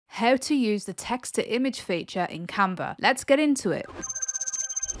how to use the text to image feature in Canva. Let's get into it.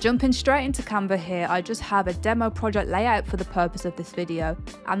 Jumping straight into Canva here, I just have a demo project layout for the purpose of this video,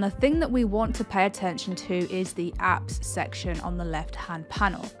 and the thing that we want to pay attention to is the apps section on the left hand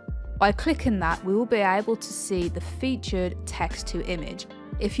panel. By clicking that, we will be able to see the featured text to image.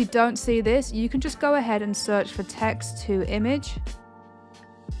 If you don't see this, you can just go ahead and search for text to image,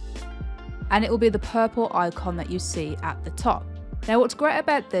 and it will be the purple icon that you see at the top. Now what's great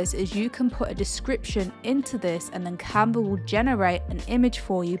about this is you can put a description into this and then Canva will generate an image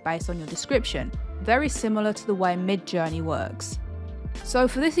for you based on your description, very similar to the way Midjourney works. So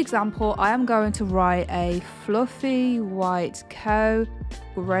for this example, I am going to write a fluffy white cow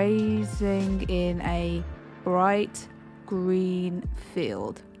grazing in a bright green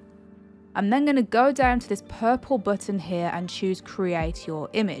field. I'm then going to go down to this purple button here and choose create your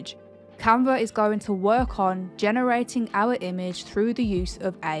image. Canva is going to work on generating our image through the use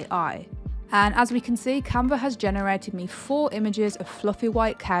of AI. And as we can see, Canva has generated me 4 images of fluffy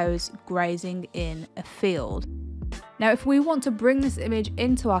white cows grazing in a field. Now, if we want to bring this image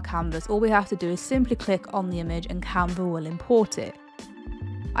into our canvas, all we have to do is simply click on the image and Canva will import it.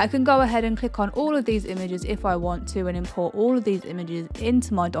 I can go ahead and click on all of these images if I want to and import all of these images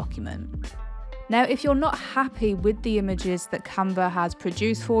into my document. Now, if you're not happy with the images that Canva has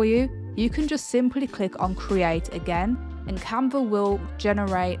produced for you, you can just simply click on create again and Canva will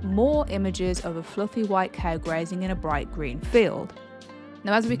generate more images of a fluffy white cow grazing in a bright green field.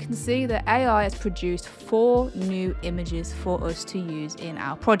 Now, as we can see, the AI has produced 4 new images for us to use in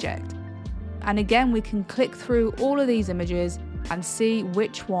our project. And again, we can click through all of these images and see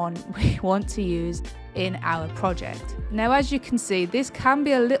which one we want to use in our project. Now, as you can see, this can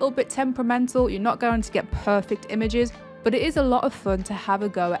be a little bit temperamental. You're not going to get perfect images, but it is a lot of fun to have a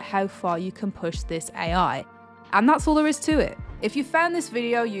go at how far you can push this AI. And that's all there is to it. If you found this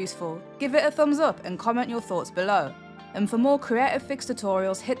video useful, give it a thumbs up and comment your thoughts below. And for more Creative Fix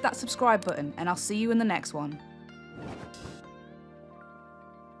tutorials, hit that subscribe button and I'll see you in the next one.